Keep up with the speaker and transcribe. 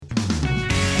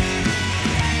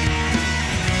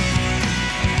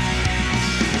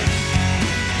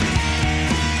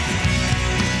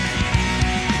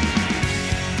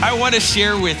I want to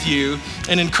share with you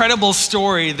an incredible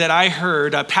story that I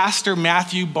heard. Pastor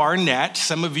Matthew Barnett,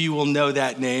 some of you will know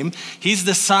that name. He's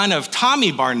the son of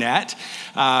Tommy Barnett.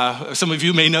 Some of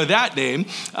you may know that name.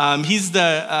 He's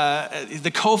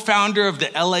the co-founder of the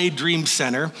LA Dream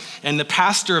Center and the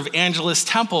pastor of Angelus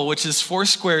Temple, which is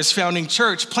Foursquare's founding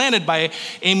church planted by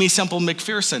Aimee Semple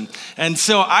McPherson. And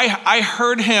so I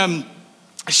heard him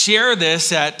share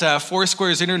this at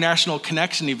Foursquare's International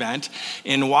Connection event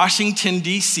in Washington,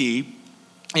 D.C.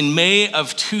 in May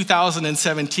of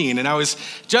 2017. And I was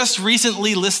just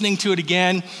recently listening to it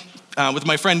again with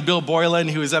my friend Bill Boylan,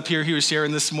 who was up here, he was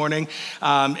sharing this morning.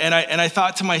 And I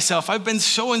thought to myself, I've been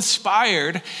so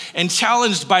inspired and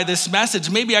challenged by this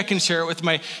message. Maybe I can share it with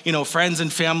my friends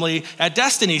and family at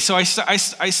Destiny. So I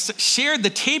shared the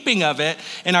taping of it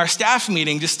in our staff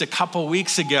meeting just a couple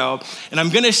weeks ago. And I'm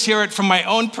going to share it from my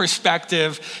own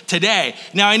perspective today.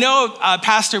 Now, I know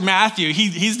Pastor Matthew,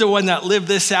 he's the one that lived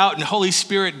this out, and Holy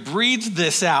Spirit breathed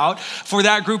this out for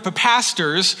that group of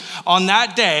pastors on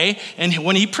that day. And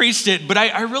when he preached it, but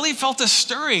I really felt a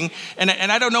stirring, and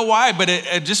I don't know why, but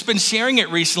I've just been sharing it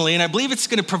recently, and I believe it's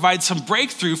going to provide some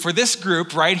breakthrough for this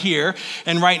group right here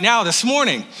and right now this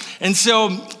morning. And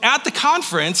so at the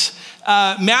conference,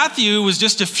 Matthew was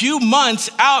just a few months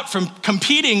out from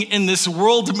competing in this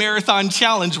World Marathon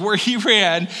Challenge where he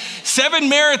ran 7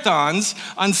 marathons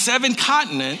on 7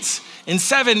 continents in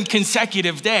 7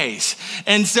 consecutive days.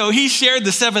 And so he shared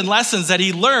the 7 lessons that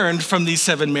he learned from these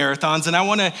 7 marathons, and I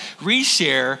want to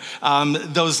reshare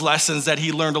those lessons that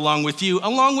he learned along with you,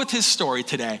 along with his story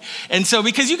today. And so,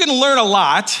 because you can learn a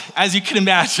lot, as you can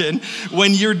imagine,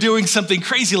 when you're doing something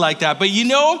crazy like that, but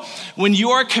when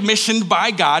you are commissioned by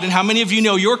God, and how many of you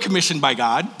know you're commissioned by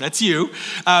God? That's you.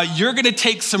 You're going to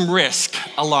take some risk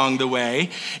along the way.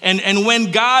 And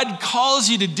when God calls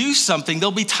you to do something,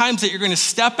 there'll be times that you're going to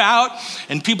step out,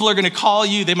 and people are going to call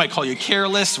you, they might call you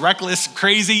careless, reckless,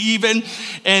 crazy even.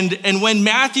 And when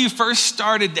Matthew first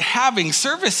started having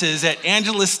services at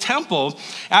Angelus Temple,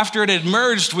 after it had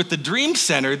merged with the Dream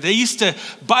Center, they used to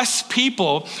bus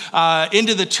people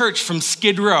into the church from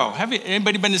Skid Row.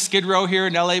 Anybody been to Skid Row here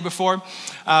in LA before?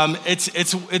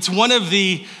 It's one of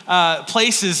the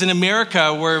places in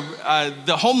America where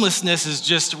the homelessness is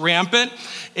just rampant,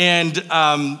 and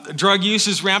drug use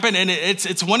is rampant, and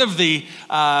it's one of the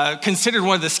considered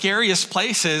one of the scariest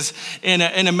places in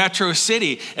a metro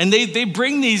city. And they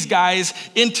bring these guys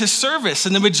into service,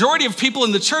 and the majority of people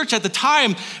in the church at the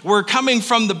time were coming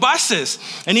from the buses.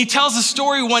 And he tells a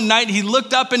story one night. He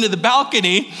looked up into the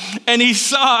balcony and he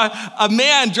saw a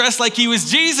man dressed like he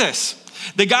was Jesus.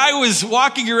 The guy was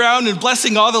walking around and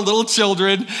blessing all the little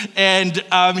children, and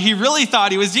he really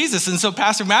thought he was Jesus. And so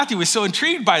Pastor Matthew was so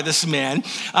intrigued by this man,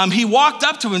 he walked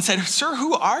up to him and said, "Sir,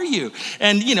 who are you?"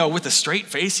 And, with a straight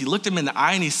face, he looked him in the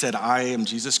eye and he said, "I am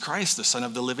Jesus Christ, the Son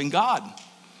of the living God."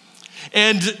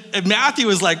 And Matthew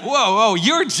was like, whoa,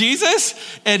 you're Jesus?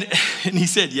 And he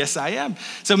said, "Yes, I am."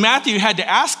 So Matthew had to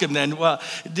ask him then, well,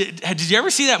 did you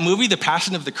ever see that movie, The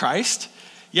Passion of the Christ?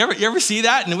 You ever see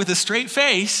that? And with a straight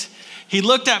face, he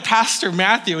looked at Pastor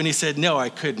Matthew and he said, "No, I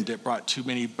couldn't. It brought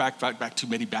back too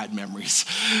many bad memories."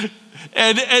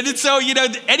 And so,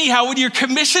 anyhow, when you're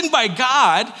commissioned by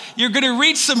God, you're going to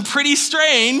reach some pretty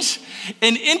strange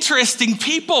and interesting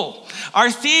people.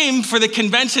 Our theme for the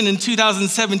convention in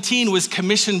 2017 was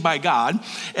commissioned by God.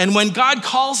 And when God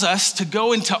calls us to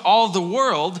go into all the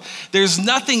world, there's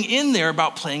nothing in there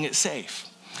about playing it safe.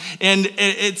 And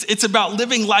it's about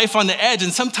living life on the edge,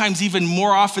 and sometimes even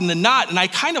more often than not. And I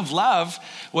kind of love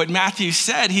what Matthew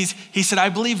said. He said, "I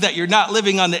believe that you're not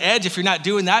living on the edge. If you're not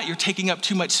doing that, you're taking up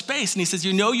too much space." And he says,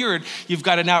 you've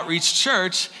got an outreach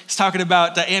church. He's talking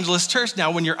about the Angelus Church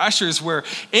now, when your ushers wear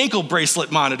ankle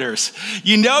bracelet monitors.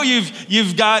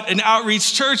 You've got an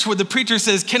outreach church where the preacher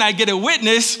says, "Can I get a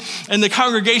witness?" And the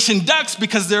congregation ducks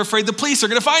because they're afraid the police are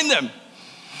going to find them.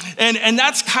 And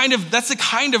that's the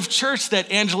kind of church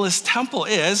that Angelus Temple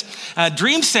is.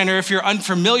 Dream Center, if you're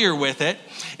unfamiliar with it,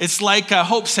 it's like a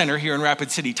Hope Center here in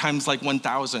Rapid City, times like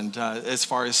 1,000 as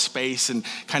far as space and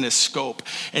kind of scope.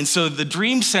 And so the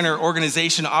Dream Center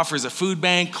organization offers a food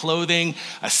bank, clothing,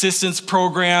 assistance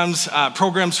programs,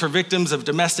 programs for victims of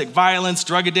domestic violence,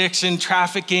 drug addiction,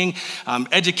 trafficking,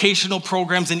 educational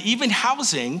programs, and even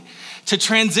housing to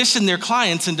transition their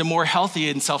clients into more healthy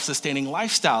and self-sustaining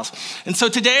lifestyles. And so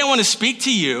today I want to speak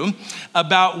to you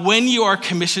about when you are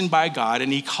commissioned by God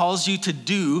and he calls you to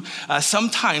do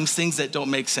sometimes things that don't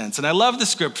make sense. And I love the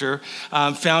scripture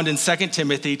found in 2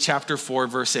 Timothy chapter 4,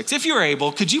 verse 6. If you're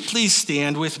able, could you please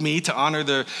stand with me to honor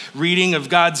the reading of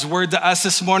God's word to us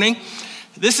this morning?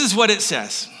 This is what it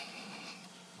says.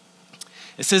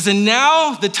 It says, and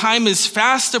now the time is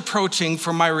fast approaching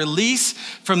for my release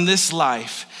from this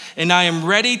life, and I am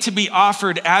ready to be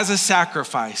offered as a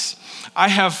sacrifice. I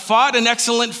have fought an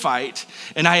excellent fight,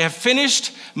 and I have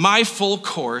finished my full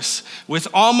course with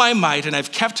all my might, and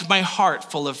I've kept my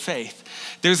heart full of faith.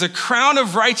 There's a crown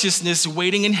of righteousness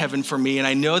waiting in heaven for me, and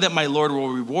I know that my Lord will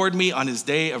reward me on his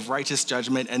day of righteous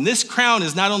judgment. And this crown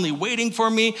is not only waiting for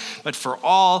me, but for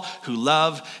all who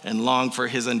love and long for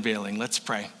his unveiling. Let's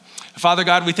pray. Father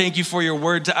God, we thank you for your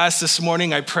word to us this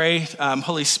morning. I pray,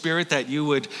 Holy Spirit, that you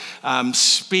would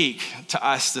speak to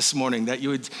us this morning, that you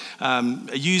would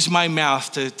use my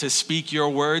mouth to speak your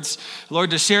words.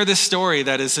 Lord, to share this story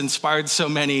that has inspired so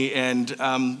many. And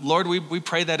Lord, we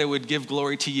pray that it would give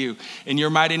glory to you. In your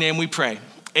mighty name we pray.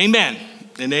 Amen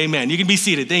and amen. You can be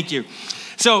seated. Thank you.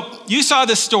 So you saw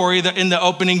this story in the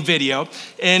opening video.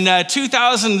 In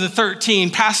 2013,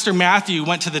 Pastor Matthew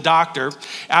went to the doctor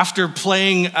after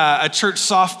playing a church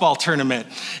softball tournament.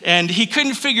 And he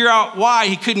couldn't figure out why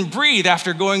he couldn't breathe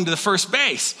after going to the first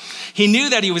base. He knew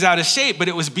that he was out of shape, but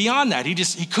it was beyond that.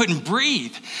 He couldn't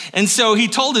breathe. And so he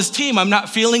told his team, I'm not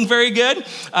feeling very good,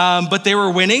 but they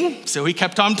were winning, so he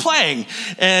kept on playing.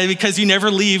 Because you never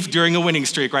leave during a winning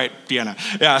streak, right, Deanna?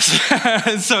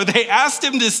 Yes. So they asked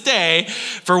him to stay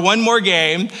for one more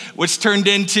game, which turned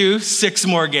into 6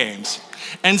 more games.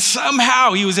 And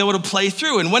somehow he was able to play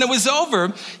through. And when it was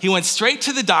over, he went straight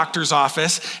to the doctor's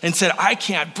office and said, I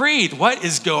can't breathe. What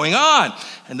is going on?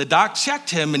 And the doc checked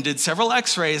him and did several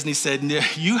x-rays. And he said,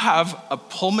 you have a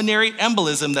pulmonary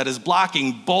embolism that is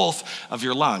blocking both of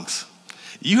your lungs.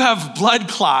 You have blood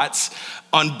clots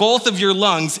on both of your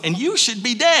lungs, and you should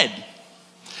be dead.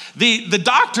 The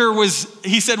doctor was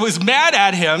mad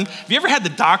at him. Have you ever had the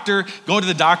doctor go to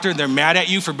the doctor and they're mad at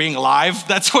you for being alive?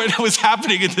 That's what was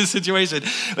happening in this situation.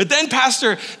 But then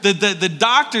the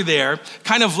doctor there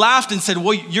kind of laughed and said,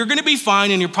 well, you're going to be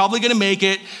fine and you're probably going to make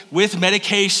it with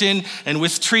medication and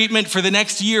with treatment for the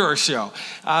next year or so.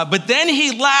 But then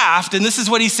he laughed, and this is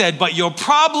what he said, but you'll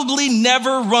probably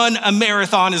never run a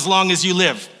marathon as long as you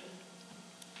live.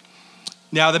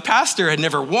 Now, the pastor had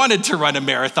never wanted to run a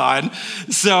marathon.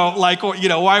 So,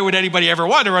 why would anybody ever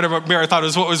want to run a marathon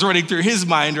was what was running through his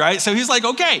mind, right? So he's like,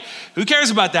 okay, who cares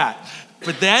about that?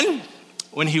 But then,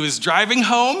 when he was driving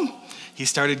home, he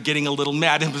started getting a little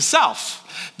mad at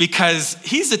himself because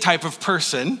he's the type of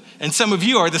person, and some of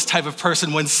you are this type of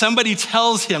person, when somebody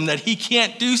tells him that he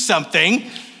can't do something,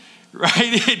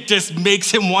 right, it just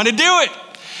makes him want to do it.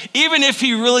 Even if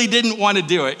he really didn't want to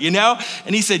do it,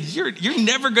 And he said, you're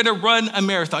never going to run a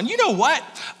marathon. You know what?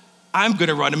 I'm going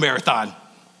to run a marathon.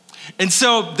 And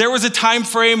so there was a time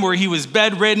frame where he was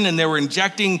bedridden and they were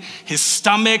injecting his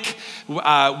stomach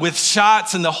with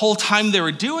shots. And the whole time they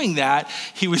were doing that,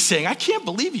 he was saying, I can't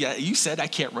believe you said I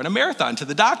can't run a marathon to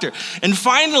the doctor. And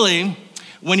finally,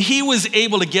 when he was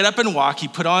able to get up and walk, he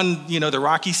put on, the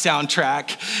Rocky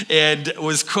soundtrack and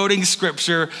was quoting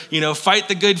scripture, fight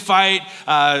the good fight,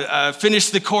 finish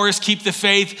the course, keep the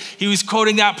faith. He was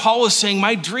quoting that. Paul was saying,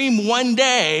 my dream one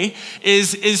day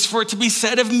is for it to be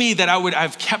said of me that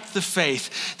I've kept the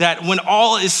faith, that when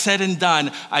all is said and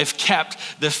done, I've kept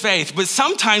the faith. But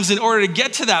sometimes in order to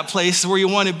get to that place where you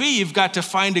want to be, you've got to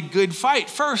find a good fight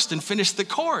first and finish the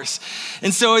course.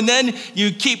 And then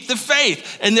you keep the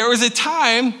faith. And there was a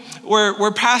time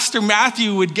where Pastor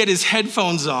Matthew would get his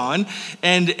headphones on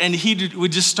and he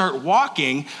would just start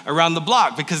walking around the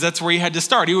block because that's where he had to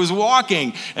start. He was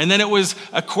walking, and then it was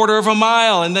a quarter of a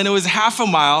mile, and then it was half a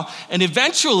mile, and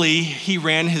eventually he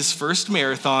ran his first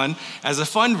marathon as a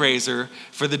fundraiser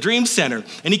for the Dream Center.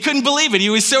 And he couldn't believe it. He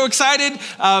was so excited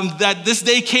that this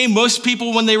day came. Most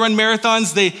people, when they run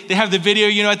marathons, they have the video,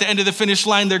 at the end of the finish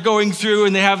line, they're going through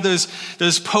and they have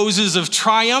those poses of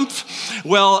triumph.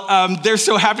 Well, they're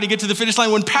so happy to get to the finish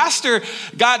line. When Pastor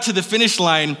got to the finish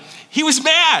line, he was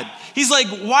mad. He's like,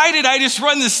 why did I just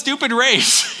run this stupid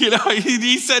race?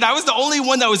 He said, I was the only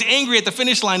one that was angry at the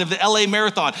finish line of the LA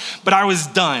Marathon, but I was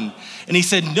done. And he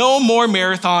said, no more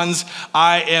marathons,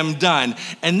 I am done.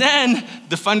 And then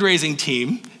the fundraising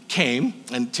team came,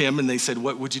 and Tim, and they said,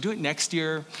 what, would you do it next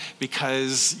year?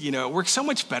 Because, it works so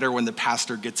much better when the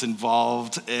pastor gets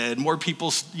involved and more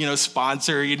people,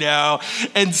 sponsor,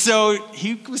 And so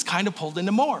he was kind of pulled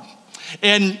into more.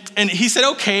 And he said,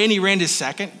 okay, and he ran his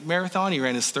second marathon, he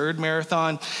ran his third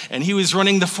marathon, and he was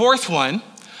running the fourth one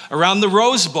around the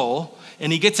Rose Bowl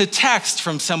and he gets a text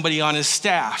from somebody on his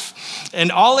staff. And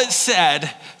all it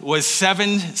said was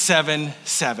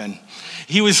 777.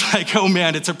 He was like, oh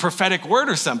man, it's a prophetic word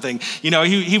or something. You know,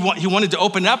 he wanted to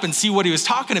open up and see what he was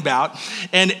talking about.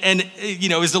 And you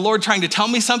know, is the Lord trying to tell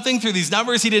me something through these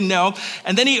numbers? He didn't know.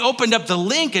 And then he opened up the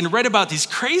link and read about these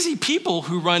crazy people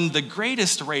who run the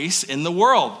greatest race in the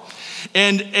world.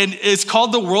 And it's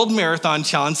called the World Marathon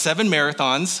Challenge, 7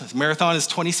 marathons. Marathon is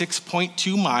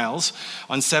 26.2 miles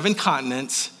on 7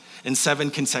 continents in 7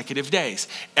 consecutive days.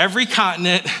 Every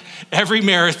continent, every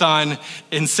marathon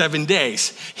in 7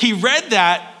 days. He read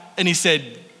that and he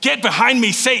said, "Get behind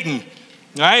me, Satan."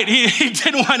 Right? He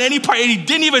didn't want any part. He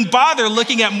didn't even bother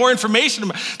looking at more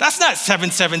information. That's not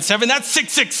 777, that's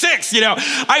 666. You know,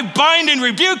 I bind and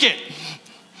rebuke it.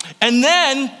 And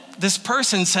then this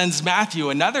person sends Matthew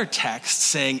another text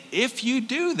saying, if you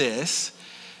do this,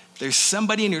 there's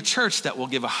somebody in your church that will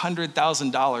give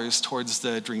 $100,000 towards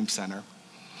the Dream Center.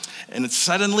 And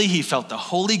suddenly he felt the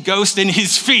Holy Ghost in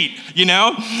his feet, you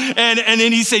know? And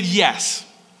then he said yes.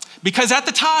 Because at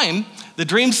the time, the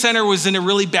Dream Center was in a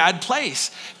really bad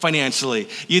place financially.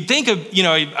 You'd think of, you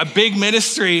know, a big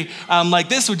ministry like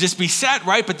this would just be set,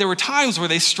 right? But there were times where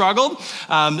they struggled.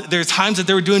 There's times that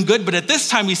they were doing good. But at this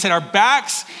time, he said, our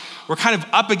backs were kind of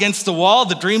up against the wall.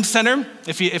 The Dream Center,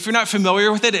 if you're not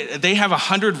familiar with it, they have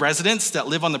 100 residents that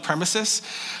live on the premises.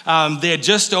 They had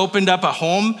just opened up a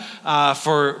home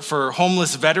for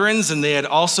homeless veterans, and they had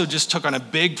also just took on a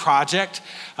big project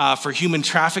for human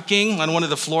trafficking on one of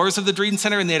the floors of the Dream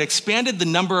Center, and they had expanded the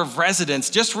number of residents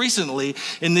just recently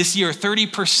in this year,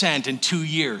 30% in 2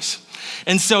 years.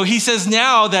 And so he says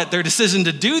now that their decision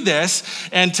to do this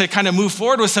and to kind of move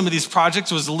forward with some of these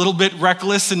projects was a little bit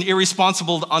reckless and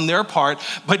irresponsible on their part,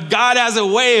 but God has a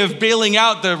way of bailing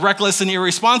out the reckless and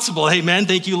irresponsible. Amen.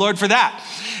 Thank you, Lord, for that.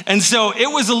 And so it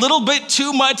was a little bit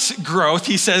too much growth,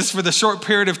 he says, for the short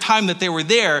period of time that they were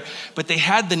there, but they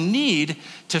had the need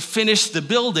to finish the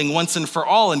building once and for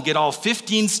all and get all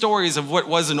 15 stories of what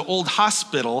was an old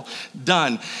hospital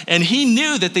done. And he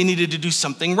knew that they needed to do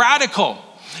something radical.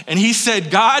 And he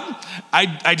said, God,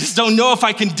 I just don't know if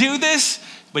I can do this.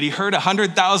 But he heard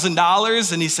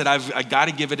 $100,000 and he said, I got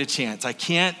to give it a chance. I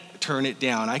can't turn it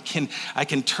down. I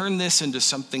can turn this into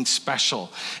something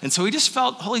special. And so he just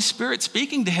felt Holy Spirit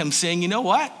speaking to him saying, you know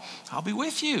what? I'll be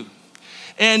with you.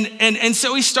 And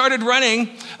so he started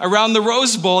running around the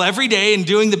Rose Bowl every day and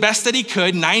doing the best that he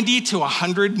could, 90 to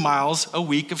 100 miles a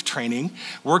week of training,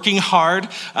 working hard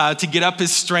to get up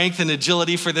his strength and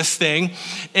agility for this thing.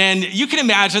 And you can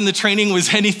imagine the training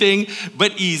was anything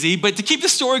but easy. But to keep the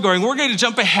story going, we're going to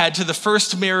jump ahead to the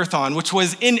first marathon, which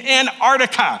was in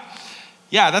Antarctica.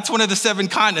 Yeah, that's one of the 7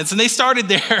 continents, and they started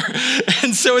there.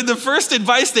 And so the first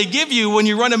advice they give you when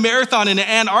you run a marathon in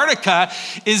Antarctica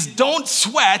is don't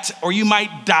sweat or you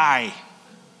might die.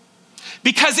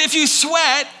 Because if you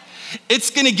sweat, it's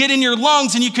gonna get in your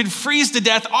lungs and you could freeze to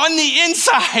death on the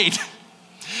inside.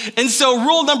 And so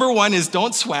rule number 1 is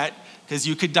don't sweat because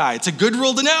you could die. It's a good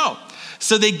rule to know.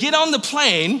 So they get on the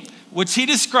plane, which he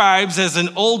describes as an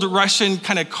old Russian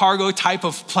kind of cargo type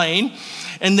of plane.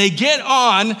 And they get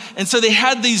on, and so they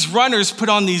had these runners put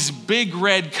on these big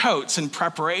red coats in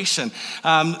preparation.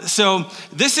 So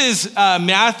this is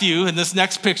Matthew in this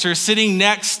next picture sitting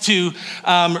next to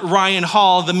Ryan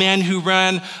Hall, the man who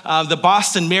ran the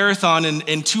Boston Marathon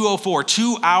in 2:04,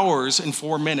 2 hours and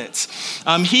 4 minutes.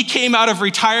 He came out of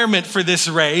retirement for this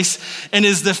race and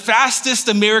is the fastest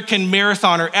American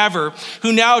marathoner ever,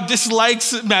 who now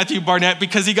dislikes Matthew Barnett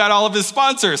because he got all of his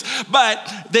sponsors.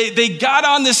 But they got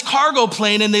on this cargo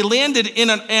plane and they landed in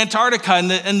Antarctica,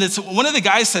 and one of the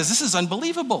guys says, this is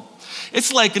unbelievable.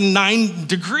 It's like 9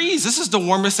 degrees. This is the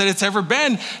warmest that it's ever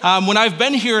been when I've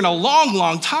been here in a long,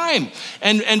 long time.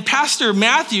 And Pastor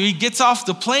Matthew, he gets off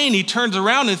the plane, he turns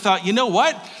around and thought, you know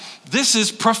what? This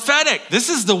is prophetic. This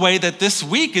is the way that this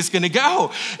week is going to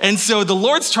go. And so the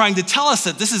Lord's trying to tell us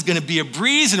that this is going to be a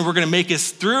breeze and we're going to make it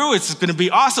through. It's going to be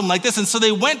awesome like this. And so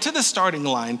they went to the starting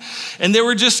line and they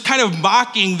were just kind of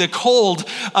mocking the cold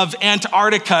of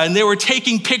Antarctica. And they were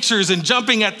taking pictures and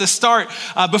jumping at the start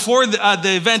before the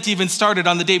event even started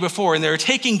on the day before. And they were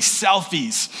taking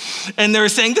selfies. And they were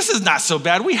saying, this is not so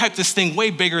bad. We hyped this thing way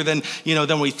bigger than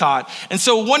we thought. And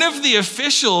so one of the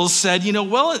officials said,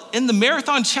 well, in the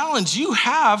marathon challenge,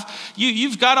 challenge.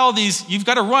 You've got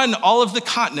to run all of the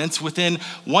continents within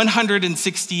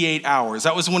 168 hours.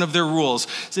 That was one of their rules.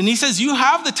 And he says, you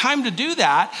have the time to do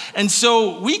that. And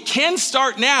so we can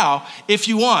start now if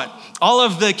you want. All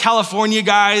of the California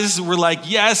guys were like,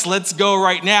 yes, let's go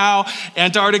right now.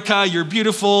 Antarctica, you're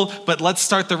beautiful, but let's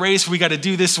start the race. We got to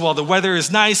do this while the weather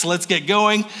is nice. Let's get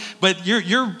going. But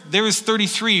there was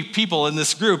 33 people in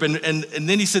this group. And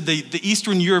then he said the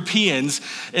Eastern Europeans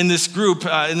in this group,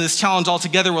 in this challenge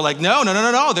altogether were like, no.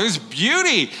 There's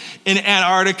beauty in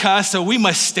Antarctica, so we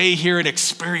must stay here and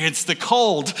experience the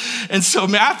cold. And so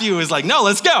Matthew is like, no,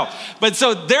 let's go. But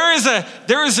so there is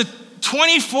a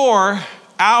 24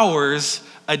 hours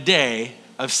a day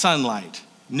of sunlight,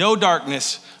 no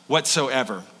darkness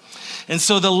whatsoever. And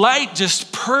so the light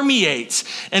just permeates,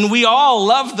 and we all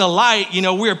love the light.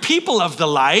 We're people of the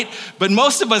light, but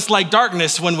most of us like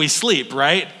darkness when we sleep,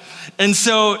 right? And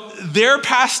so their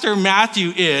pastor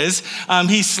Matthew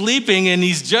he's sleeping, and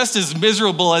he's just as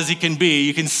miserable as he can be,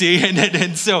 you can see.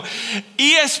 And so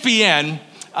ESPN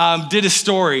did a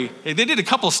story. They did a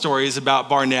couple stories about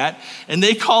Barnett, and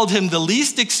they called him the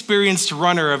least experienced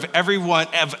runner of everyone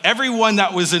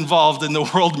that was involved in the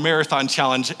World Marathon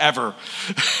Challenge ever.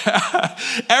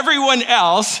 Everyone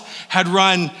else had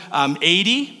run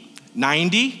 80,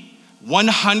 90,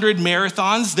 100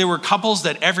 marathons. There were couples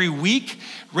that every week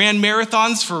ran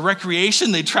marathons for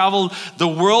recreation. They traveled the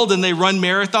world and they run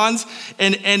marathons.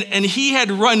 And he had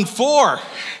run four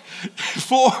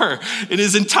in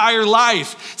his entire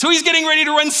life. So he's getting ready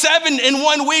to run 7 in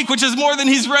 1 week, which is more than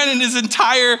he's run in his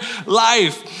entire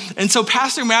life. And so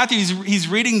Pastor Matthew, he's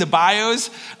reading the bios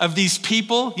of these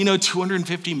people,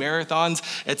 250 marathons,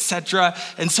 etc.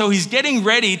 And so he's getting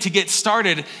ready to get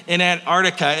started in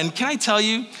Antarctica. And can I tell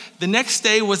you, the next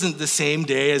day wasn't the same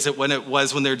day as it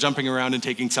was when they were jumping around and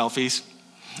taking selfies.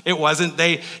 It wasn't.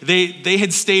 They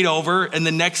had stayed over, and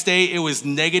the next day it was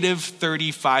negative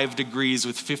 35 degrees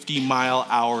with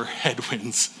 50-mile-hour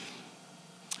headwinds.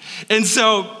 And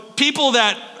so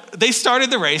they started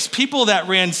the race. People that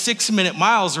ran 6-minute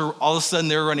miles, or all of a sudden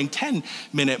they were running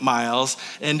 10-minute miles.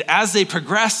 And as they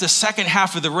progressed, the second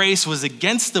half of the race was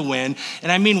against the wind.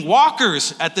 And I mean,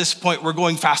 walkers at this point were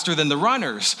going faster than the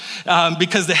runners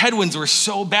because the headwinds were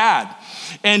so bad.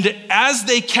 And as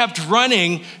they kept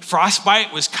running,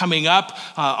 frostbite was coming up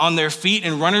on their feet,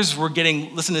 and runners were getting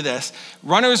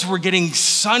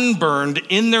sunburned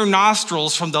in their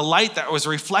nostrils from the light that was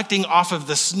reflecting off of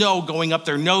the snow going up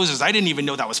their noses. I didn't even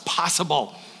know that was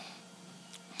possible.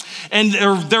 And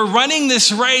they're running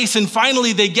this race, and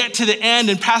finally they get to the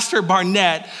end, and Pastor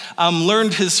Barnett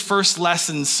learned his first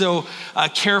lesson so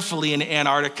carefully in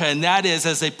Antarctica, and that is,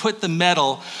 as they put the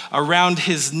medal around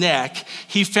his neck,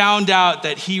 he found out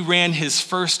that he ran his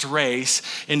first race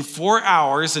in 4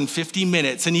 hours and 50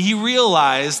 minutes, and he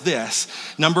realized this: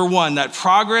 number one, that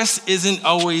progress isn't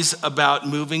always about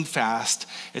moving fast,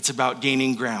 it's about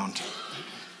gaining ground.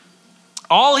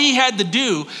 All he had to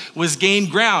do was gain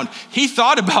ground. He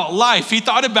thought about life. He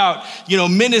thought about,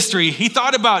 ministry. He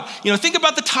thought about, think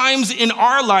about the times in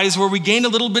our lives where we gain a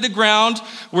little bit of ground.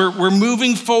 We're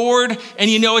moving forward, and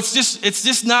it's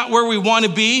just not where we want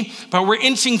to be, but we're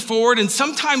inching forward. And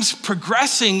sometimes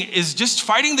progressing is just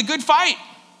fighting the good fight,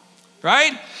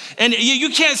 right? And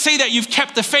you can't say that you've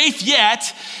kept the faith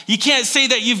yet. You can't say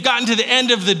that you've gotten to the end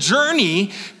of the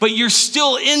journey, but you're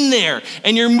still in there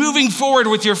and you're moving forward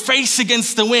with your face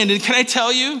against the wind. And can I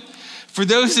tell you, for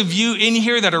those of you in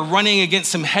here that are running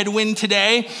against some headwind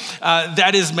today,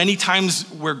 that is many times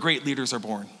where great leaders are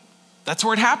born. That's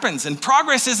where it happens. And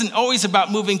progress isn't always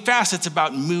about moving fast, it's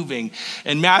about moving.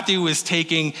 And Matthew was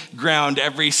taking ground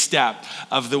every step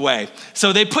of the way.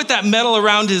 So they put that medal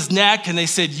around his neck and they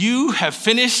said, "You have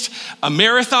finished a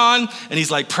marathon." And he's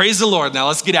like, "Praise the Lord, now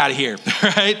let's get out of here,"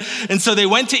 right? And so they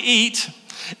went to eat.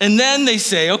 And then they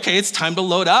say, "Okay, it's time to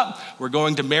load up. We're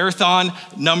going to marathon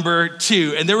number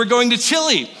 2. And they were going to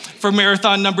Chile for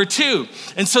marathon number 2.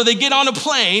 And so they get on a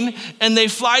plane and they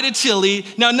fly to Chile.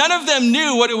 Now, none of them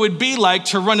knew what it would be like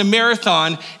to run a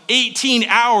marathon 18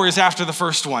 hours after the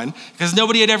first one, because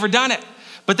nobody had ever done it.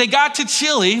 But they got to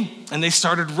Chile and they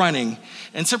started running.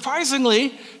 And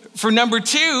surprisingly, for number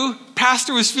 2,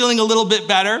 Pastor was feeling a little bit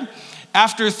better.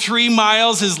 After 3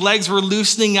 miles, his legs were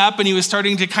loosening up and he was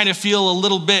starting to kind of feel a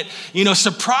little bit,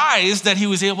 surprised that he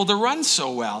was able to run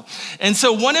so well. And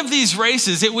so one of these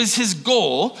races, it was his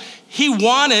goal. he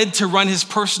wanted to run his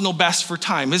personal best for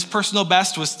time. His personal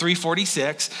best was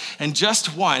 3:46, and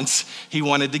just once he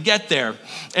wanted to get there.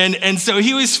 And so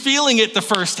he was feeling it the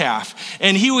first half,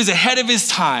 and he was ahead of his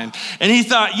time. And he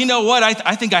thought, you know what,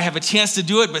 I think I have a chance to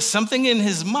do it, but something in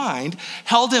his mind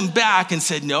held him back and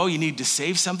said, no, you need to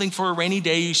save something for a rainy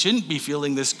day. You shouldn't be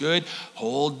feeling this good.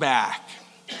 Hold back.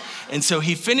 And so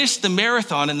he finished the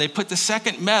marathon, and they put the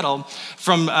second medal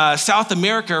from South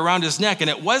America around his neck, and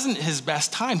it wasn't his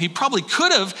best time. He probably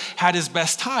could have had his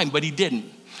best time, but he didn't.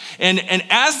 And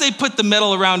as they put the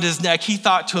medal around his neck, he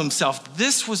thought to himself,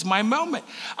 this was my moment.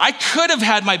 I could have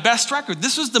had my best record.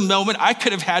 This was the moment I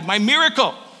could have had my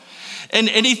miracle. And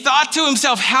he thought to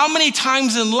himself, how many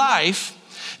times in life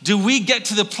do we get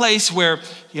to the place where,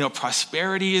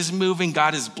 prosperity is moving,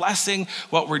 God is blessing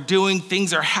what we're doing,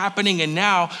 things are happening, and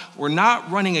now we're not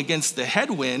running against the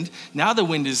headwind. Now the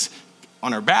wind is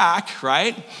on our back,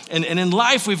 right? And in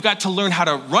life, we've got to learn how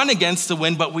to run against the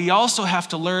wind, but we also have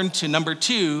to learn to, number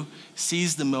 2,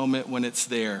 seize the moment when it's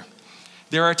there.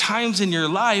 There are times in your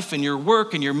life, in your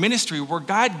work, in your ministry, where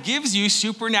God gives you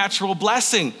supernatural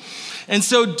blessing. And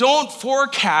so don't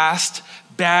forecast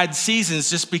bad seasons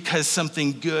just because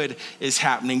something good is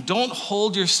happening. Don't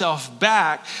hold yourself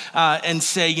back and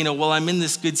say, well, I'm in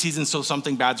this good season, so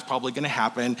something bad's probably going to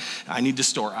happen. I need to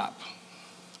store up.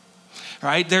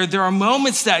 Right? There are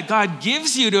moments that God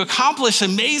gives you to accomplish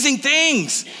amazing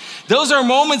things. Those are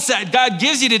moments that God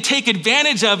gives you to take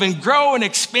advantage of and grow and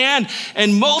expand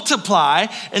and multiply.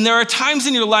 And there are times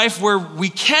in your life where we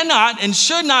cannot and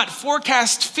should not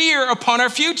forecast fear upon our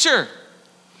future.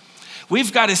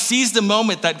 We've got to seize the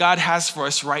moment that God has for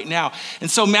us right now.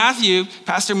 And so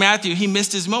Pastor Matthew, he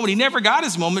missed his moment. He never got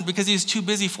his moment because he was too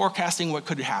busy forecasting what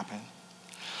could happen.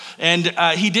 And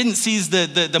he didn't seize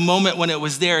the moment when it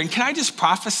was there. And can I just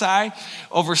prophesy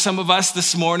over some of us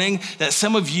this morning that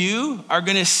some of you are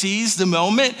going to seize the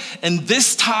moment, and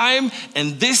this time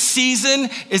and this season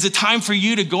is a time for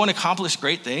you to go and accomplish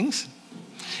great things?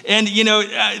 And,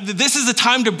 this is a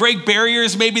time to break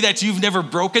barriers maybe that you've never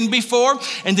broken before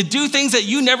and to do things that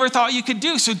you never thought you could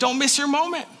do. So don't miss your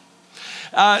moment.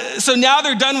 So now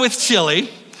they're done with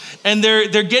Chile. And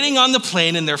they're getting on the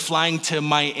plane and they're flying to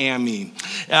Miami.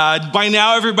 By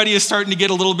now, everybody is starting to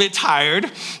get a little bit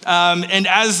tired. And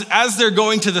as they're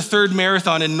going to the third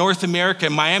marathon in North America,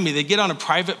 Miami, they get on a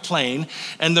private plane,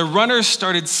 and the runners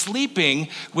started sleeping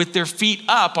with their feet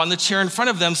up on the chair in front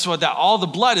of them so that all the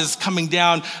blood is coming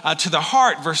down to the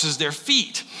heart versus their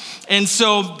feet. And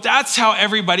so that's how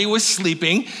everybody was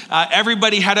sleeping.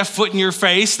 Everybody had a foot in your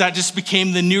face. That just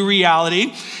became the new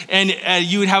reality. And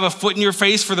you would have a foot in your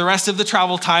face for the rest of the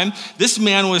travel time. This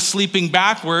man was sleeping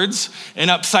backwards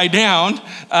and upside down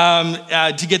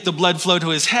to get the blood flow to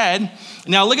his head.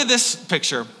 Now look at this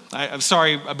picture. I'm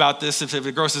sorry about this if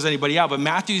it grosses anybody out, but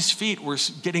Matthew's feet were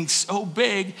getting so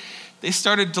big, they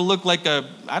started to look like a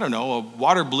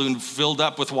water balloon filled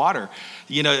up with water.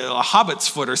 A hobbit's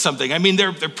foot or something. I mean,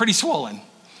 they're pretty swollen.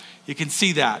 You can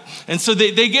see that. And so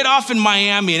they get off in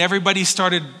Miami, and everybody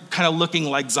started kind of looking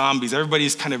like zombies.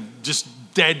 Everybody's kind of just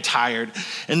dead tired.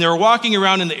 And they were walking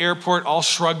around in the airport all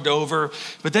shrugged over.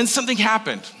 But then something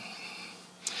happened.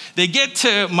 They get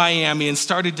to Miami and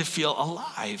started to feel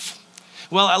alive.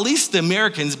 Well, at least the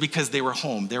Americans, because they were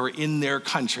home. They were in their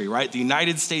country, right? The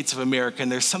United States of America. And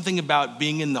there's something about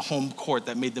being in the home court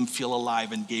that made them feel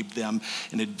alive and gave them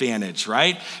an advantage,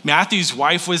 right? Matthew's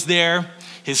wife was there.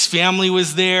 His family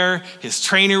was there. His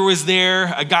trainer was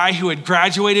there. A guy who had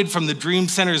graduated from the Dream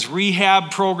Center's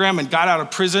rehab program and got out of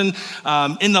prison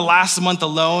in the last month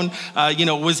alone,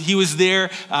 he was there.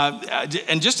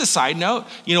 And just a side note,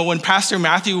 when Pastor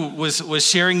Matthew was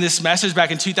sharing this message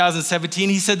back in 2017,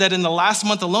 he said that in the last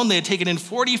month alone, they had taken in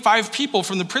 45 people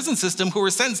from the prison system who were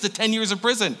sentenced to 10 years of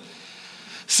prison.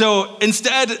 So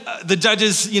instead, the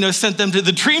judges, sent them to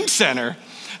the Dream Center.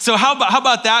 So how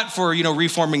about that for,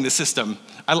 reforming the system?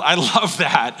 I love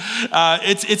that.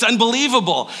 It's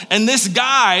unbelievable. And this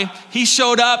guy, he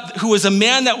showed up who was a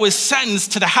man that was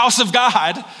sentenced to the house of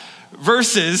God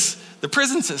versus the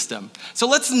prison system. So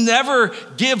let's never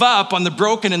give up on the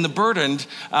broken and the burdened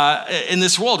in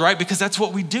this world, right? Because that's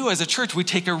what we do as a church. We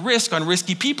take a risk on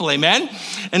risky people, amen?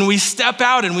 And we step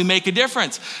out and we make a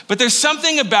difference. But there's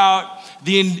something about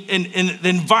the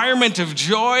environment of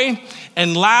joy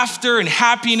and laughter and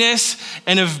happiness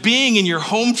and of being in your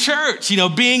home church,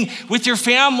 being with your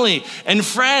family and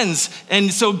friends.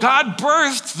 And so God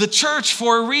birthed the church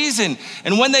for a reason.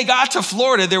 And when they got to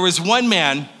Florida, there was one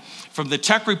man from the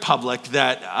Czech Republic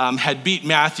that had beat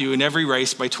Matthew in every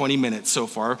race by 20 minutes so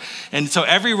far. And so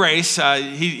every race,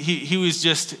 he was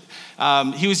just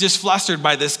flustered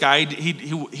by this guy.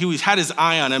 He had his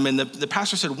eye on him, and the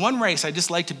pastor said, one race, I'd just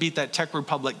like to beat that Czech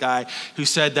Republic guy who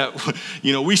said that,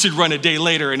 we should run a day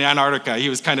later in Antarctica. He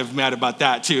was kind of mad about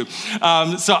that too.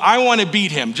 So I want to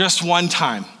beat him just one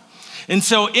time. And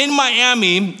so in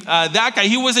Miami, that guy,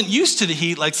 he wasn't used to the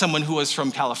heat like someone who was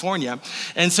from California.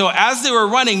 And so as they were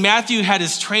running, Matthew had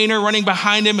his trainer running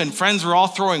behind him, and friends were all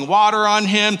throwing water on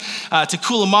him to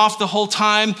cool him off the whole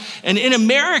time. And in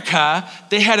America,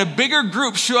 they had a bigger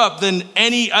group show up than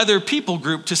any other people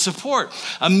group to support.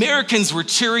 Americans were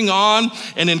cheering on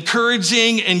and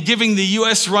encouraging and giving the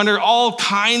U.S. runner all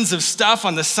kinds of stuff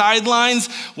on the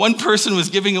sidelines. One person was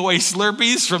giving away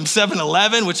Slurpees from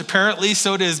 7-Eleven, which apparently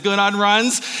soda is good on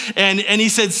runs. And he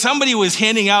said somebody was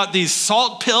handing out these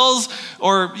salt pills,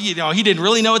 or, he didn't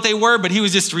really know what they were, but he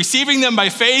was just receiving them by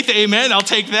faith. Amen. I'll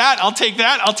take that. I'll take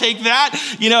that. I'll take that.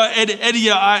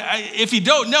 If you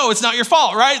don't know, it's not your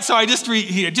fault, right? So I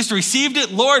just received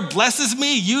it. Lord blesses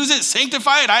me. Use it.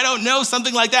 Sanctify it. I don't know.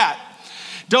 Something like that.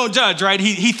 Don't judge, right?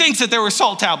 He thinks that there were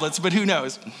salt tablets, but who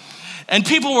knows? And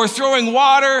people were throwing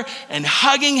water and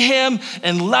hugging him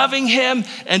and loving him.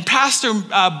 And Pastor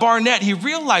Barnett, he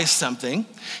realized something.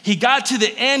 He got to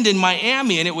the end in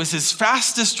Miami, and it was his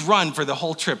fastest run for the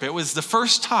whole trip. It was the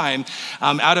first time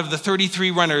out of the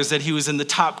 33 runners that he was in the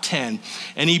top 10.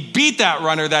 And he beat that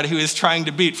runner that he was trying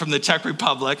to beat from the Czech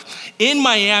Republic. In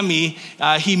Miami,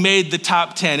 he made the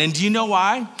top 10. And do you know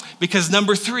why? Because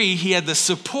number 3, he had the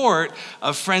support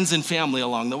of friends and family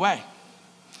along the way.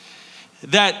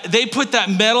 That they put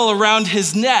that medal around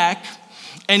his neck,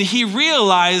 and he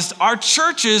realized our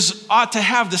churches ought to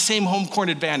have the same home court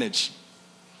advantage.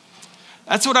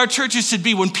 That's what our churches should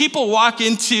be. When people walk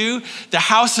into the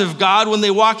house of God, when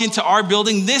they walk into our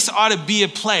building, this ought to be a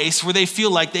place where they feel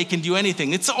like they can do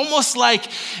anything. It's almost like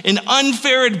an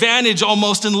unfair advantage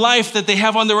almost in life that they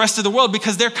have on the rest of the world,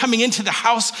 because they're coming into the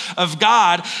house of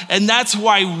God. And that's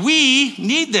why we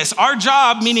need this. Our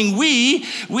job, meaning we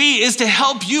is to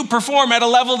help you perform at a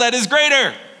level that is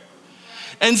greater.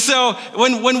 And so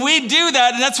when we do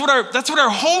that, and that's what our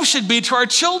home should be to our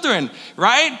children,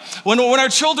 right? When our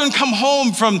children come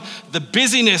home from the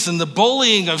busyness and the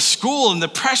bullying of school and the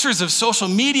pressures of social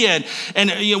media,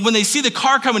 and when they see the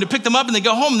car coming to pick them up and they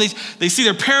go home, they see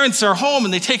their parents are home,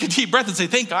 and they take a deep breath and say,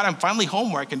 thank God I'm finally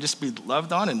home where I can just be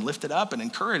loved on and lifted up and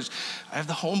encouraged. I have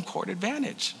the home court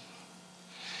advantage.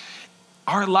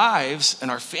 Our lives and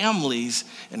our families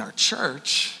and our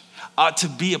church ought to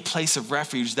be a place of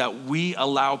refuge that we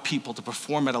allow people to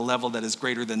perform at a level that is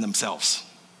greater than themselves.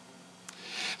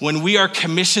 When we are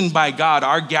commissioned by God,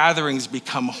 our gatherings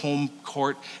become home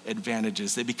court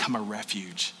advantages. They become a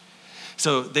refuge.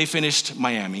 So they finished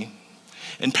Miami,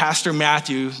 and Pastor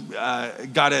Matthew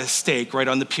got a steak right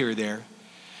on the pier there,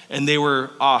 and they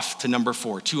were off to number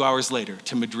 4, 2 hours later,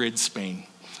 to Madrid, Spain.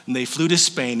 And they flew to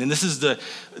Spain, and this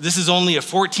is only a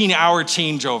 14-hour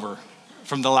changeover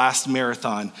from the last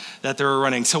marathon that they were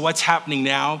running. So what's happening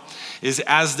now is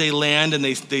as they land and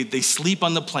they sleep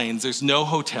on the planes, there's no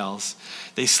hotels.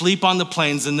 They sleep on the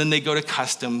planes, and then they go to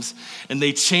customs and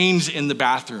they change in the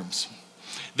bathrooms.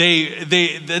 Then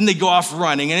they go off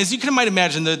running. And as you can might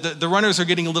imagine, the runners are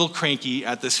getting a little cranky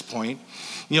at this point.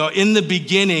 In the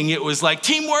beginning, it was like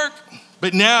teamwork,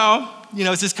 but now,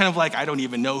 it's just kind of like, I don't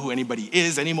even know who anybody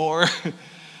is anymore.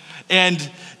 And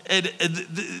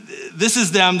this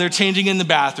is them. They're changing in the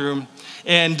bathroom.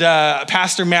 And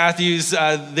Pastor Matthew's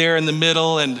there in the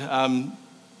middle, and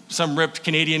some ripped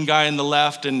Canadian guy in the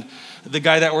left, and the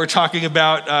guy that we're talking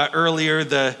about earlier,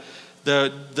 what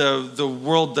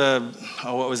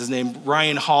was his name?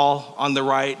 Ryan Hall on the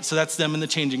right. So that's them in the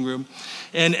changing room.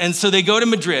 And so they go to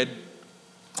Madrid.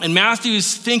 And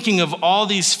Matthew's thinking of all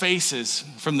these faces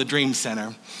from the Dream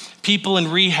Center, people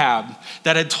in rehab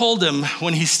that had told him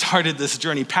when he started this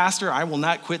journey, Pastor, I will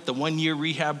not quit the 1-year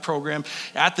rehab program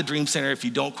at the Dream Center if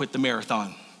you don't quit the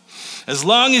marathon. As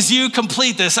long as you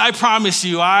complete this, I promise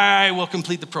you, I will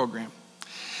complete the program.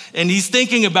 And he's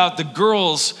thinking about the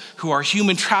girls who are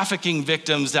human trafficking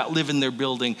victims that live in their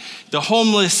building, the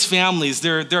homeless families.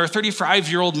 There are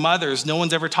 35-year-old mothers. No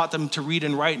one's ever taught them to read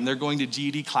and write, and they're going to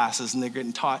GED classes, and they're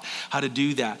getting taught how to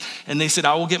do that. And they said,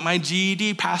 I will get my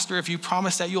GED, Pastor, if you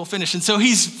promise that you'll finish. And so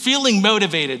he's feeling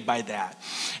motivated by that.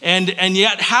 And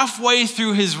yet halfway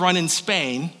through his run in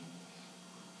Spain,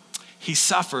 he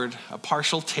suffered a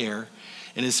partial tear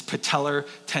in his patellar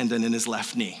tendon in his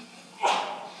left knee.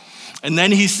 And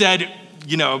then he said,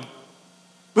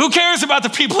 who cares about the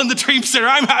people in the Dream Center?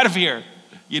 I'm out of here,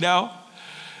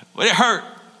 But it hurt.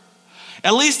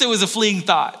 At least it was a fleeting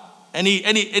thought. And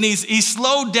he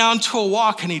slowed down to a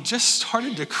walk, and he just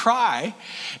started to cry.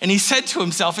 And he said to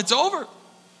himself, it's over.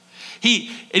 He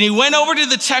went over to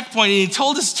the checkpoint, and he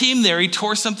told his team there, he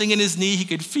tore something in his knee. He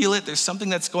could feel it. There's something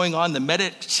that's going on. The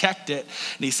medic checked it.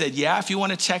 And he said, yeah, if you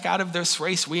want to check out of this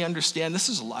race, we understand this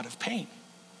is a lot of pain.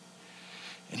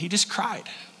 And he just cried.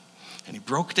 And he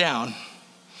broke down. And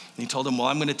he told him, well,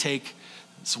 I'm going to take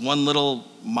this one little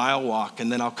mile walk,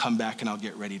 and then I'll come back and I'll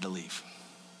get ready to leave.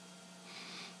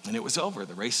 And it was over.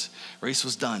 The race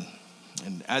was done.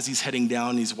 And as he's heading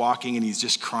down, he's walking and he's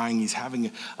just crying. He's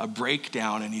having a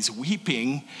breakdown and he's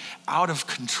weeping out of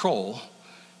control.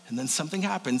 And then something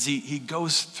happens. He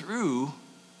goes through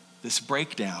this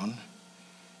breakdown,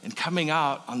 and coming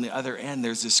out on the other end,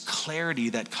 there's this clarity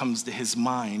that comes to his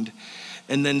mind.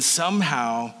 And then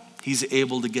somehow he's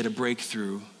able to get a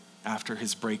breakthrough after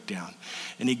his breakdown.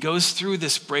 And he goes through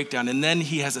this breakdown, and then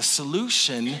he has a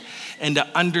solution and an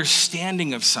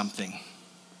understanding of something.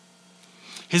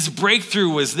 His breakthrough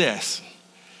was this: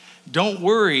 don't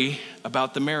worry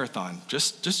about the marathon.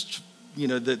 Just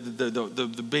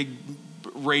the big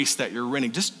race that you're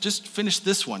running. Just finish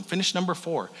this one. Finish number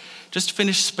 4. Just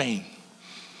finish Spain.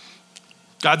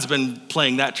 God's been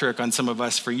playing that trick on some of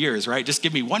us for years, right? Just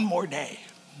give me one more day.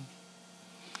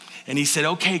 And he said,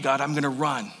 okay, God, I'm going to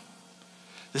run.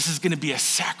 This is going to be a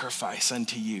sacrifice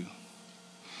unto you.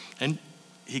 And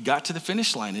he got to the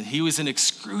finish line, and he was in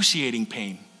excruciating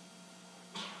pain.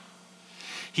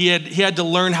 He had to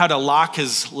learn how to lock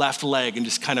his left leg and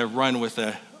just kind of run with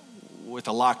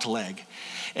a locked leg.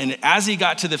 And as he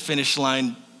got to the finish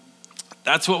line,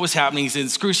 that's what was happening. He's in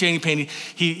excruciating pain.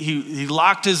 He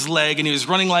locked his leg, and he was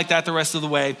running like that the rest of the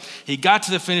way. He got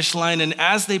to the finish line, and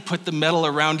as they put the medal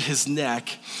around his neck,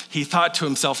 he thought to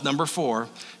himself, number 4,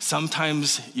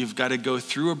 sometimes you've got to go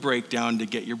through a breakdown to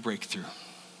get your breakthrough.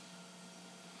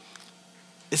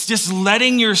 It's just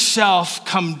letting yourself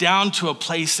come down to a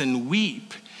place and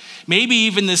weep. Maybe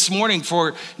even this morning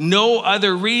for no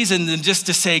other reason than just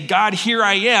to say, God, here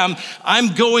I am.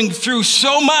 I'm going through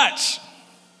so much.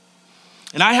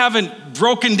 And I haven't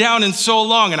broken down in so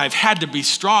long, and I've had to be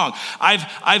strong.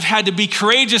 I've had to be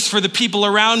courageous for the people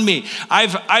around me.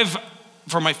 I've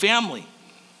for my family.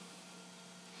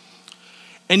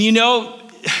 And you know,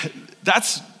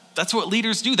 that's what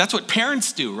leaders do. That's what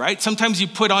parents do, right? Sometimes you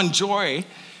put on joy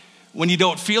when you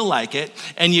don't feel like it,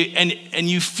 and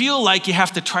you feel like you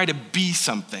have to try to be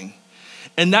something.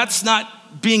 And that's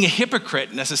not being a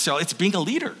hypocrite necessarily. It's being a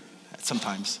leader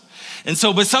sometimes. And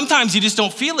so, but sometimes you just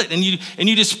don't feel it, and you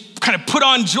just kind of put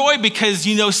on joy because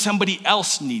you know somebody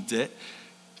else needs it.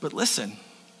 But listen,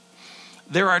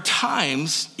 there are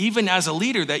times, even as a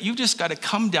leader, that you've just got to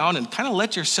come down and kind of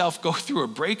let yourself go through a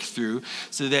breakthrough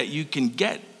so that you can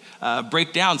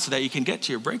break down so that you can get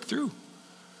to your breakthrough.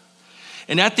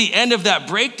 And at the end of that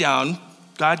breakdown,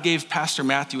 God gave Pastor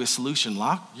Matthew a solution.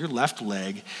 Lock your left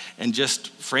leg and just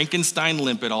Frankenstein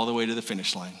limp it all the way to the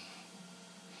finish line.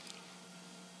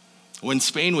 When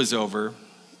Spain was over,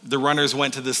 the runners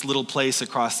went to this little place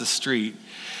across the street,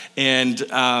 and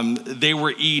they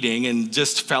were eating and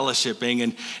just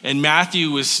fellowshipping. And Matthew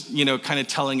was, kind of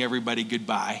telling everybody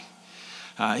goodbye.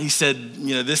 He said,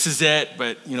 this is it,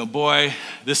 but, boy,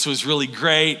 this was really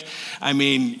great. I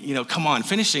mean, come on,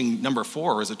 finishing number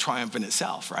 4 was a triumph in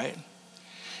itself, right?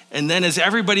 And then as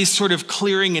everybody's sort of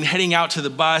clearing and heading out to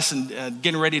the bus and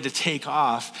getting ready to take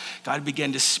off, God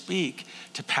began to speak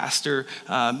to Pastor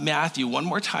Matthew one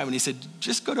more time. And he said,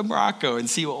 just go to Morocco and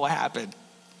see what will happen.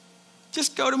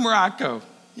 Just go to Morocco.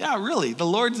 Yeah, really. The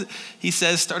Lord, he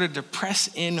says, started to press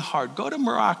in hard. Go to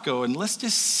Morocco and let's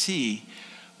just see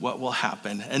what will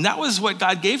happen. And that was what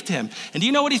God gave to him. And do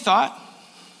you know what he thought?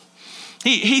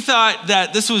 He thought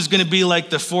that this was going to be like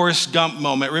the Forrest Gump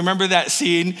moment. Remember that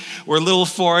scene where little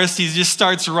Forrest, he just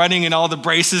starts running and all the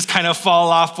braces kind of fall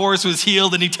off. Forrest was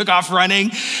healed and he took off running.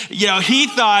 He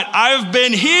thought, I've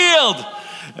been healed.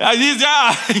 He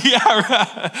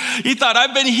thought,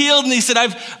 I've been healed. And he said,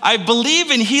 I believe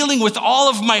in healing with all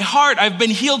of my heart. I've been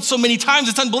healed so many times.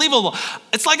 It's unbelievable.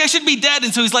 It's like I should be dead.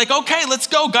 And so he's like, okay, let's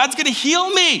go. God's going to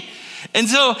heal me. And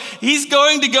so he's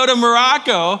going to go to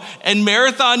Morocco and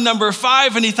marathon number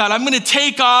 5. And he thought, I'm going to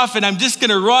take off and I'm just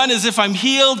going to run as if I'm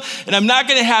healed and I'm not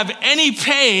going to have any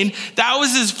pain. That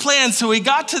was his plan. So he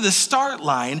got to the start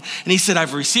line and he said,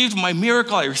 I've received my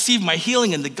miracle. I received my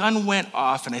healing. And the gun went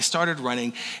off and I started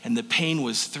running and the pain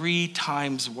was 3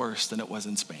 times worse than it was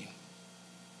in Spain.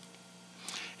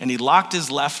 And he locked his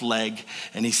left leg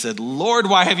and he said, Lord,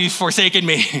 why have you forsaken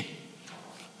me?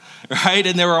 right?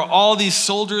 And there were all these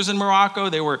soldiers in Morocco.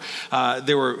 They were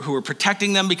who were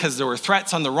protecting them because there were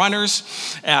threats on the runners.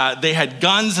 They had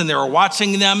guns and they were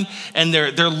watching them. And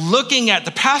they're looking at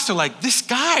the pastor like, this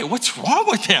guy, what's wrong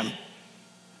with him?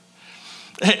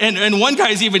 And one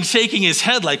guy's even shaking his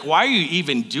head like, why are you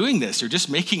even doing this? You're just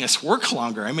making us work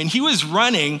longer. I mean, he was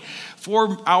running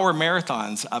 4-hour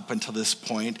marathons up until this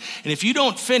point. And if you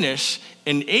don't finish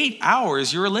in 8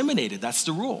 hours, you're eliminated. That's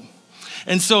the rule.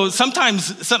 And so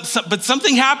but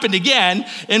something happened again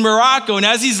in Morocco. And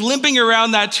as he's limping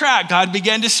around that track, God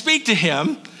began to speak to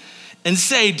him and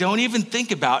say, don't even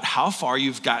think about how far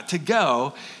you've got to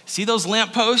go. See those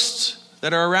lampposts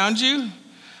that are around you?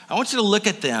 I want you to look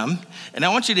at them, and I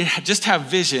want you to just have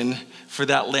vision for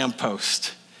that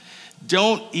lamppost.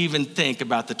 Don't even think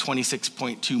about the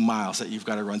 26.2 miles that you've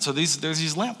got to run. So there's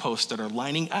these lampposts that are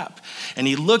lining up. And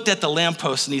he looked at the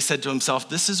lamppost and he said to himself,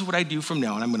 this is what I do from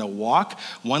now on. I'm going to walk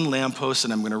 1 lamppost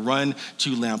and I'm going to run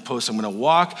 2 lampposts. I'm going to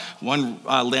walk 1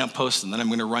 lamppost and then I'm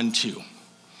going to run 2.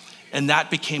 And that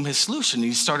became his solution.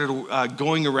 He started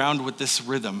going around with this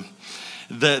rhythm.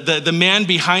 The man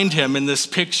behind him in this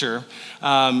picture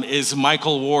is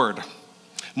Michael Ward.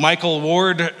 Michael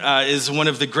Ward is one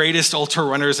of the greatest ultra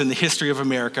runners in the history of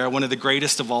America, one of the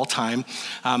greatest of all time.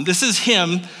 This is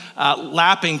him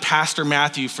lapping Pastor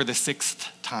Matthew for the 6th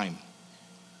time.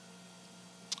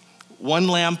 1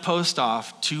 lamppost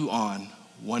off, 2 on,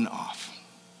 1 off.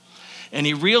 And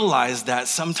he realized that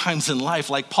sometimes in life,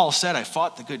 like Paul said, I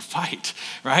fought the good fight,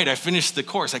 right? I finished the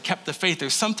course. I kept the faith.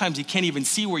 There's sometimes you can't even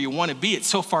see where you want to be. It's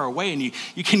so far away and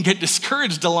you can get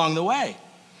discouraged along the way.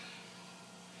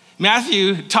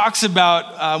 Matthew talks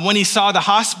about when he saw the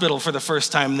hospital for the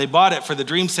first time. They bought it for the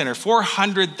Dream Center,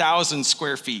 400,000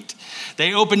 square feet.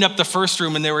 They opened up the first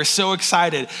room and they were so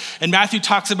excited. And Matthew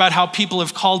talks about how people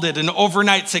have called it an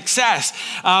overnight success.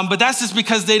 But that's just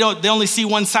because they only see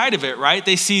one side of it, right?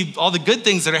 They see all the good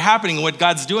things that are happening and what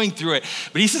God's doing through it.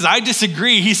 But he says, I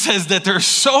disagree. He says that there are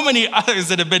so many others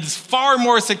that have been far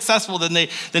more successful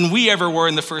than we ever were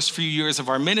in the first few years of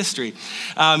our ministry.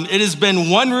 It has been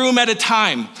 1 room at a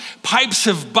time. Pipes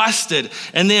have busted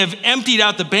and they have emptied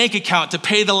out the bank account to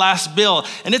pay the last bill.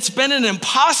 And it's been an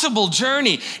impossible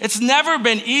journey. It's never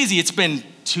been easy. It's been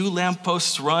 2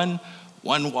 lampposts run,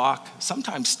 1 walk,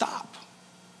 sometimes stop.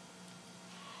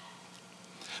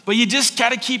 But you just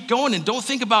got to keep going and don't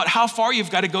think about how far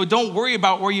you've got to go. Don't worry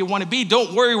about where you want to be.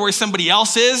 Don't worry where somebody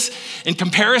else is in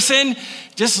comparison.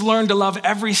 Just learn to love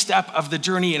every step of the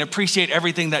journey and appreciate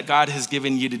everything that God has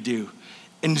given you to do.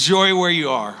 Enjoy where you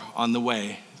are on the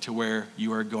way to where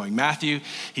you are going. Matthew,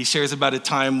 he shares about a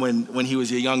time when he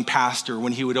was a young pastor,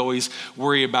 when he would always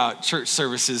worry about church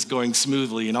services going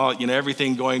smoothly and all,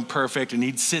 everything going perfect. And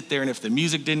he'd sit there, and if the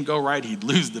music didn't go right, he'd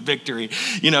lose the victory.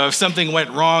 If something went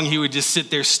wrong, he would just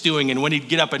sit there stewing. And when he'd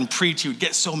get up and preach, he would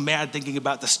get so mad thinking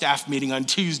about the staff meeting on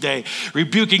Tuesday,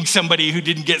 rebuking somebody who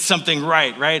didn't get something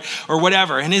right? Or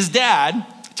whatever. And his dad,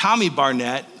 Tommy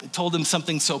Barnett, told him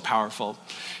something so powerful.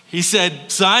 He said,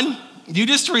 son, you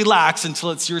just relax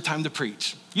until it's your time to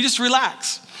preach. You just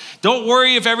relax. Don't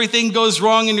worry if everything goes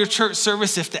wrong in your church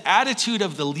service. If the attitude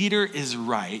of the leader is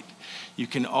right, you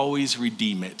can always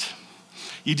redeem it.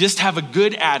 You just have a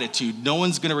good attitude. No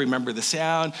one's going to remember the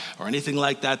sound or anything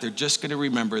like that. They're just going to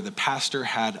remember the pastor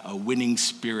had a winning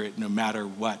spirit no matter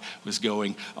what was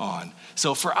going on.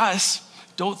 So for us,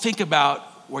 don't think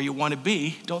about where you want to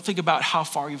be. Don't think about how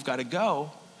far you've got to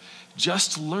go.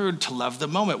 Just learn to love the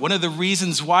moment. One of the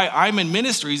reasons why I'm in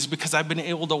ministry is because I've been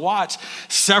able to watch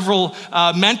several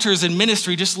mentors in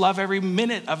ministry just love every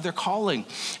minute of their calling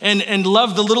and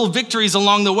love the little victories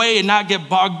along the way and not get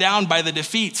bogged down by the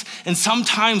defeats. And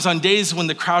sometimes on days when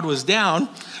the crowd was down,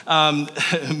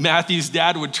 Matthew's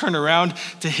dad would turn around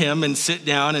to him and sit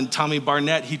down, and Tommy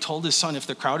Barnett, he told his son, if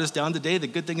the crowd is down today, the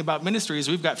good thing about ministry is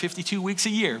we've got 52 weeks a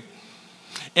year.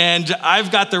 And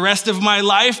I've got the rest of my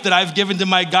life that I've given to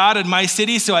my God and my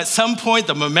city. So at some point,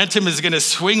 the momentum is going to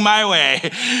swing my way.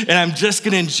 And I'm just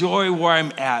going to enjoy where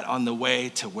I'm at on the way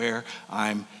to where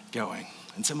I'm going.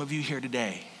 And some of you here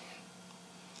today,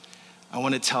 I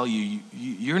want to tell you,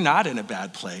 you're not in a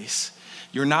bad place.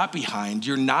 You're not behind.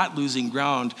 You're not losing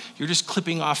ground. You're just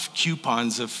clipping off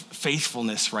coupons of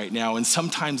faithfulness right now. And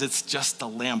sometimes it's just the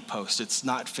lamppost. It's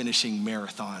not finishing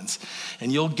marathons.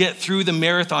 And you'll get through the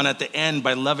marathon at the end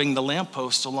by loving the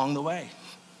lamppost along the way.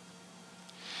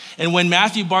 And when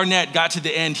Matthew Barnett got to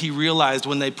the end, he realized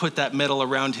when they put that medal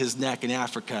around his neck in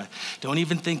Africa, don't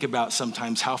even think about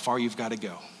sometimes how far you've got to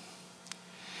go.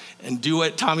 And do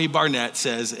what Tommy Barnett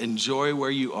says, enjoy where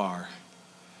you are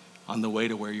on the way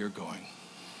to where you're going.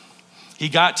 He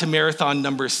got to marathon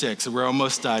number 6, and we're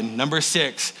almost done. Number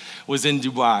 6 was in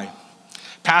Dubai.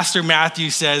 Pastor Matthew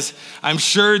says, I'm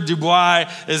sure Dubai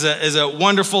is a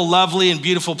wonderful, lovely, and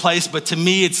beautiful place, but to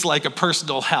me, it's like a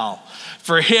personal hell.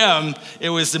 For him, it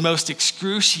was the most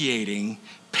excruciating,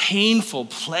 painful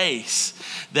place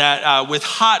that with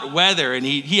hot weather, and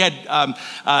he had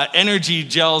energy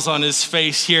gels on his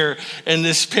face here in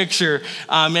this picture,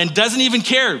 and doesn't even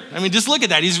care. I mean, just look at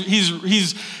that.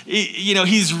 He's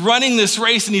running this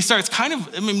race, and he starts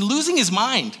losing his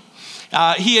mind.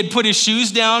 He had put his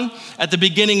shoes down at the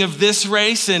beginning of this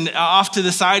race, and off to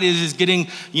the side is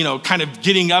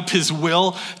getting up his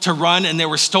will to run, and they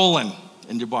were stolen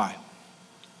in Dubai.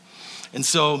 And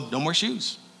so no more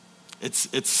shoes.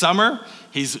 It's summer.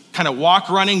 He's kind of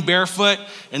running barefoot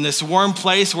in this warm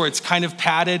place where it's kind of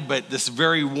padded, but this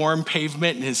very warm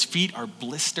pavement, and his feet are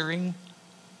blistering.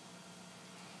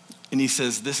 And he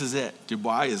says, this is it.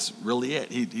 Dubai is really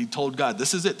it. He told God,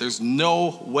 this is it. There's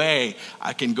no way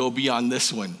I can go beyond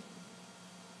this one.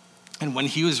 And when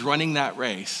he was running that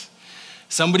race,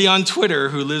 somebody on Twitter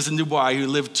who lives in Dubai, who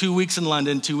lived 2 weeks in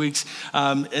London, 2 weeks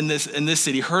in this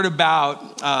city, heard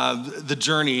about the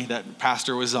journey that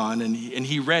Pastor was on. And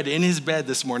he read in his bed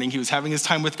this morning. He was having his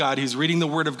time with God. He was reading the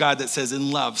word of God that says, in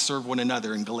love, serve one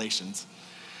another in Galatians.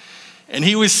 And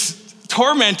he was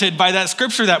tormented by that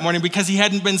scripture that morning because he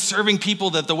hadn't been serving people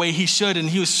the way he should. And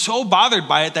he was so bothered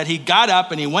by it that he got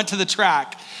up and he went to the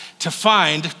track to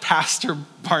find Pastor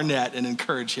Barnett and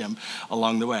encourage him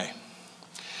along the way.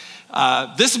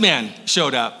 This man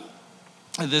showed up.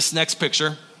 This next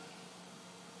picture.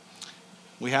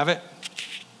 We have it.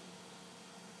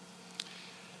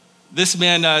 This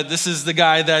man, this is the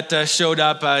guy that showed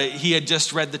up. He had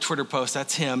just read the Twitter post.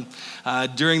 That's him.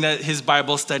 During his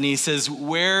Bible study, he says,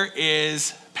 where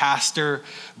is Pastor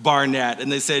Barnett?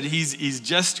 And they said, he's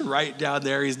just right down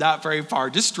there. He's not very far.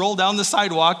 Just stroll down the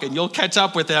sidewalk and you'll catch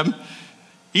up with him.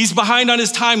 He's behind on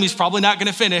his time. He's probably not going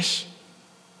to finish.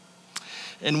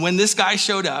 And when this guy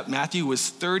showed up, Matthew was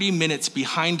 30 minutes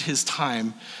behind his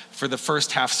time for the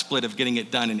first half split of getting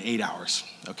it done in 8 hours,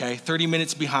 okay? 30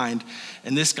 minutes behind.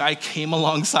 And this guy came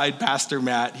alongside Pastor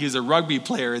Matt. He was a rugby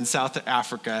player in South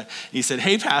Africa. He said,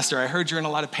 hey, Pastor, I heard you're in a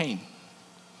lot of pain.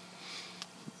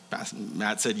 Pastor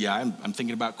Matt said, yeah, I'm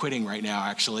thinking about quitting right now,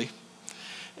 actually.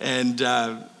 And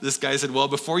this guy said, well,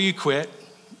 before you quit,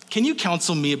 can you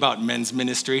counsel me about men's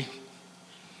ministry?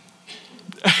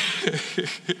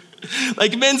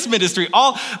 Like men's ministry,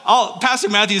 all Pastor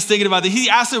Matthew is thinking about that.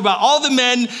 He asked him about all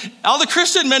the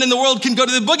Christian men in the world can go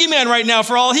to the boogeyman right now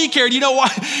for all he cared. You know why?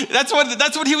 That's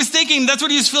what he was thinking. That's what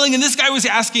he was feeling. And this guy was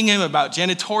asking him about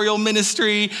janitorial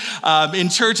ministry in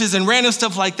churches and random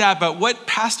stuff like that. But what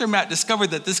Pastor Matt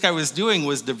discovered that this guy was doing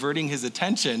was diverting his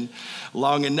attention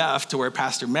long enough to where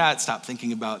Pastor Matt stopped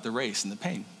thinking about the race and the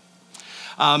pain.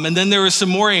 And then there were some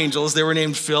more angels. They were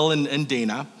named Phil and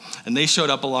Dana. And they showed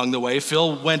up along the way.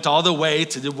 Phil went all the way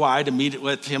to Dubai to meet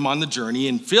with him on the journey.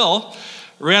 And Phil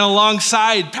ran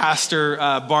alongside Pastor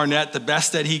Barnett the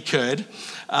best that he could.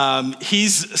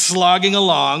 He's slogging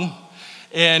along.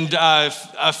 And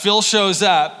Phil shows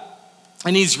up,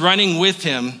 and he's running with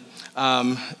him.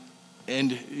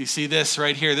 And you see this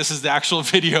right here. This is the actual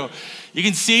video. You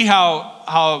can see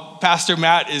how Pastor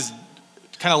Matt is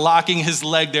kind of locking his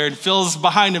leg there, and Phil's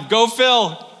behind him. Go,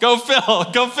 Phil. Go, Phil.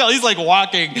 Go, Phil. He's like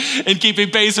walking and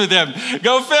keeping pace with him.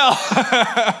 Go, Phil.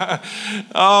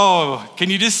 Oh,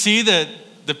 can you just see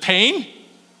the pain?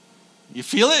 You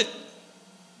feel it?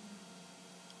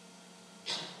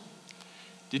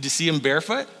 Did you see him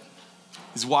barefoot?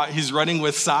 He's running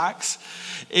with socks.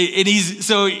 And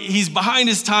he's behind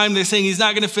his time. They're saying he's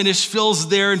not going to finish. Phil's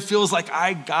there, and Phil's like,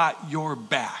 I got your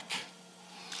back.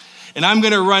 And I'm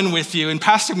going to run with you. And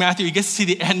Pastor Matthew, he gets to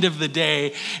the end of the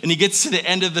day, and he gets to the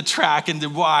end of the track in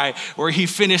Dubai, where he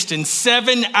finished in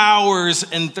 7 hours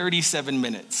and 37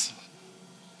 minutes.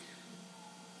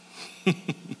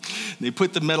 They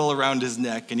put the medal around his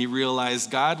neck, and he realized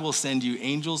God will send you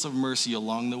angels of mercy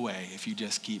along the way if you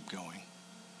just keep going.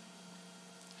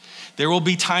 There will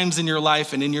be times in your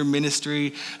life and in your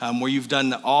ministry where you've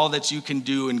done all that you can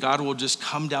do, and God will just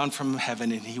come down from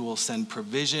heaven, and he will send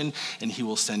provision, and he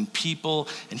will send people,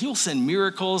 and he will send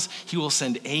miracles. He will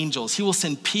send angels. He will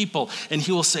send people, and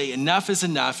he will say, enough is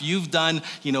enough. You've done,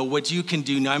 what you can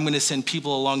do. Now I'm going to send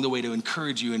people along the way to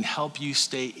encourage you and help you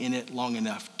stay in it long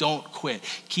enough. Don't quit.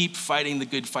 Keep fighting the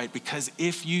good fight, because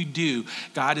if you do,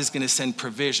 God is going to send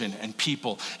provision and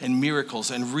people and miracles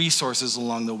and resources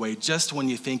along the way, just when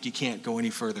you think you can't go any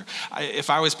further. If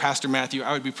I was Pastor Matthew,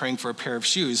 I would be praying for a pair of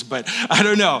shoes, but I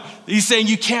don't know. He's saying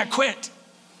you can't quit.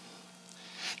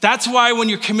 That's why when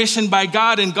you're commissioned by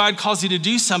God and God calls you to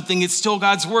do something, it's still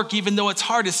God's work. Even though it's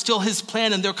hard, it's still his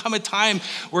plan. And there'll come a time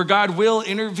where God will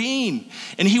intervene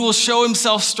and he will show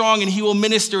himself strong and he will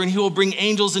minister and he will bring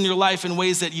angels in your life in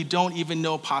ways that you don't even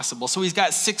know possible. So he's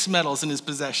got 6 medals in his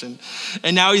possession.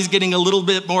 And now he's getting a little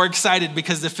bit more excited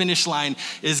because the finish line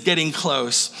is getting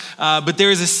close. But there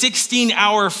is a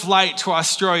 16-hour flight to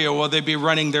Australia where they'll be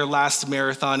running their last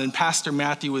marathon. And Pastor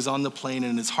Matthew was on the plane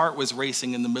and his heart was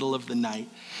racing in the middle of the night.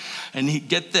 And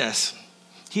get this,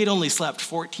 he had only slept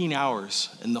 14 hours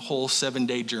in the whole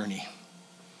 7-day journey.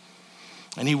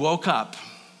 And he woke up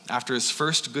after his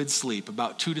first good sleep,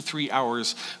 about 2 to 3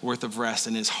 hours worth of rest,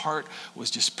 and his heart was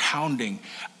just pounding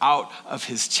out of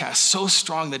his chest, so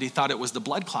strong that he thought it was the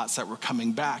blood clots that were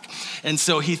coming back. And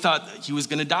so he thought he was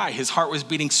gonna die. His heart was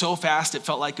beating so fast, it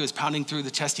felt like it was pounding through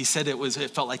the chest. He said it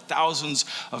felt like thousands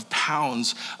of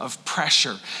pounds of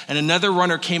pressure. And another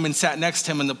runner came and sat next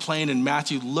to him in the plane, and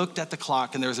Matthew looked at the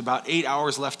clock, and there was about 8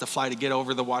 hours left to fly to get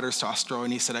over the waters to Australia.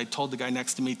 And he said, I told the guy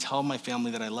next to me, tell my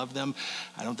family that I love them.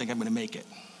 I don't think I'm gonna make it.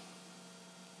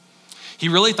 He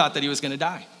really thought that he was gonna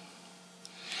die.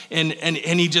 And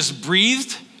he just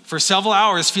breathed for several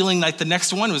hours, feeling like the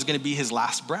next one was gonna be his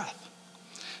last breath.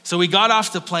 So we got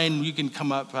off the plane. You can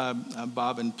come up,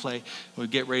 Bob, and play. We'll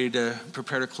get ready to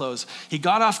prepare to close. He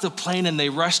got off the plane and they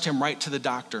rushed him right to the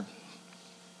doctor.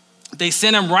 They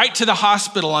sent him right to the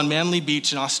hospital on Manly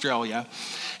Beach in Australia.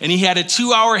 And he had a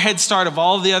 2-hour head start of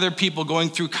all of the other people going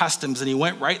through customs. And he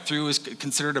went right through, it was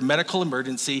considered a medical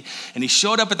emergency. And he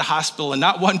showed up at the hospital and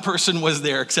not one person was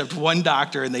there except one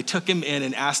doctor. And they took him in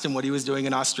and asked him what he was doing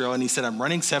in Australia. And he said, I'm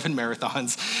running 7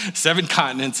 marathons, 7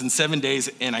 continents in 7 days,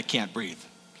 and I can't breathe.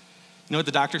 You know what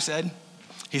the doctor said?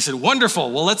 He said,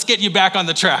 wonderful, well, let's get you back on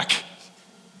the track.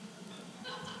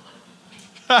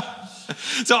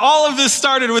 So all of this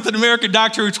started with an American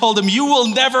doctor who told him, you will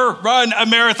never run a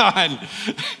marathon.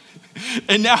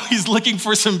 And now he's looking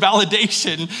for some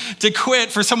validation to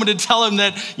quit, for someone to tell him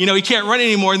that, he can't run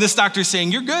anymore. And this doctor's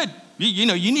saying, you're good.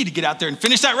 You need to get out there and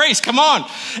finish that race. Come on.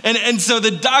 And so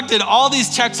the doc did all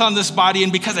these checks on this body.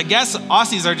 And because I guess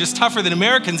Aussies are just tougher than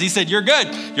Americans, he said, you're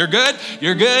good. You're good.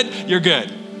 You're good. You're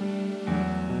good.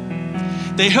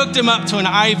 They hooked him up to an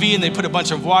IV and they put a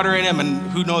bunch of water in him, and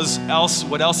who knows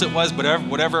what else it was, but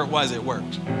whatever it was, it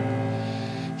worked.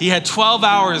 He had 12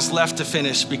 hours left to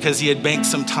finish because he had banked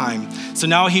some time. So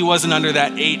now he wasn't under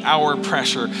that 8-hour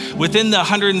pressure. Within the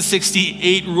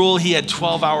 168 rule, he had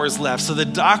 12 hours left. So the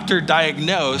doctor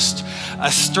diagnosed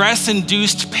a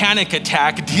stress-induced panic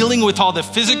attack, dealing with all the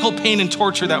physical pain and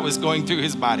torture that was going through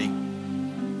his body.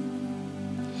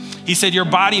 He said, your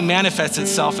body manifests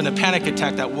itself in a panic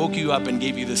attack that woke you up and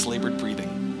gave you this labored breathing.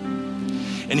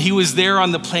 And he was there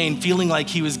on the plane feeling like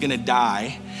he was gonna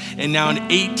die. And now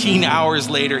 18 hours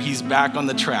later, he's back on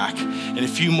the track. And a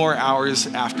few more hours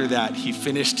after that, he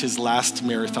finished his last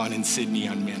marathon in Sydney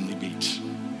on Manly Beach.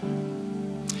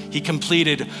 He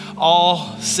completed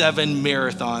all 7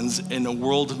 marathons in a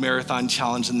World Marathon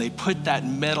Challenge, and they put that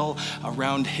medal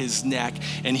around his neck,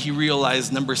 and he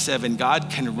realized, number 7, God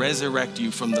can resurrect you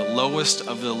from the lowest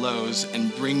of the lows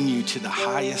and bring you to the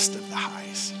highest of the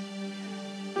highs.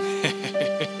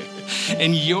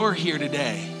 And you're here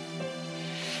today.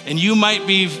 And you might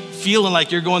be feeling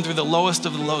like you're going through the lowest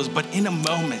of the lows, but in a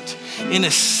moment, in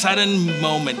a sudden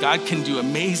moment, God can do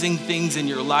amazing things in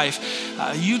your life.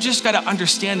 You just got to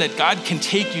understand that God can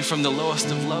take you from the lowest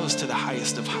of lows to the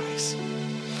highest of highs.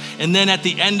 And then at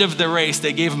the end of the race,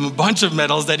 they gave him a bunch of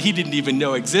medals that he didn't even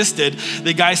know existed.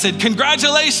 The guy said,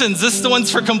 congratulations, this is the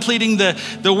ones for completing the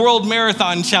World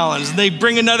Marathon Challenge. And they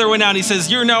bring another one out. He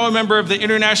says, you're now a member of the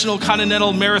International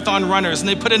Continental Marathon Runners. And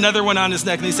they put another one on his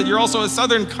neck. And he said, you're also a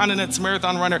Southern Continents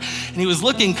Marathon Runner. And he was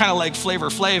looking kind of like Flavor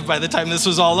Flav by the time this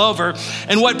was all over.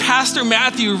 And what Pastor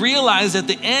Matthew realized at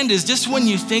the end is just when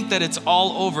you think that it's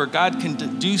all over, God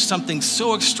can do something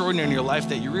so extraordinary in your life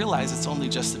that you realize it's only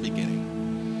just the beginning.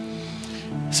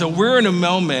 So we're in a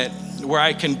moment where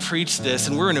I can preach this,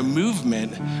 and we're in a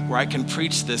movement where I can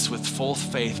preach this with full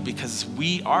faith because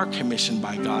we are commissioned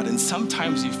by God. And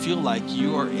sometimes you feel like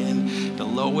you are in the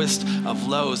lowest of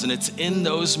lows, and it's in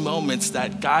those moments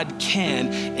that God can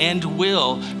and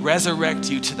will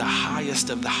resurrect you to the highest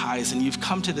of the highs. And you've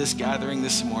come to this gathering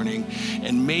this morning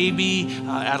and maybe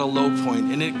at a low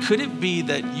point, and could it be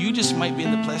that you just might be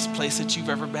in the best place that you've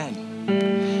ever been?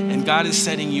 And God is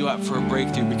setting you up for a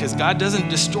breakthrough because God doesn't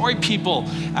destroy people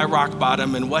at rock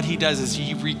bottom. And what he does is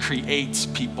he recreates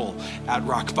people at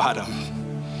rock bottom.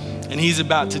 And he's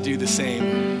about to do the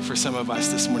same for some of us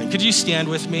this morning. Could you stand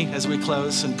with me as we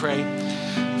close and pray?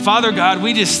 Father God,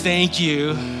 we just thank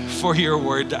you for your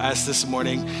word to us this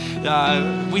morning.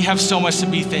 We have so much to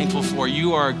be thankful for.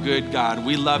 You are a good God.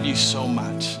 We love you so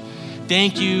much.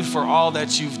 Thank you for all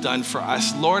that you've done for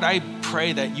us. Lord, I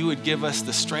pray that you would give us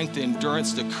the strength, the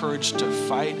endurance, the courage to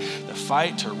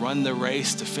fight, to run the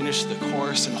race, to finish the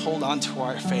course, and hold on to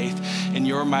our faith. In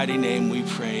your mighty name we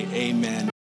pray, amen.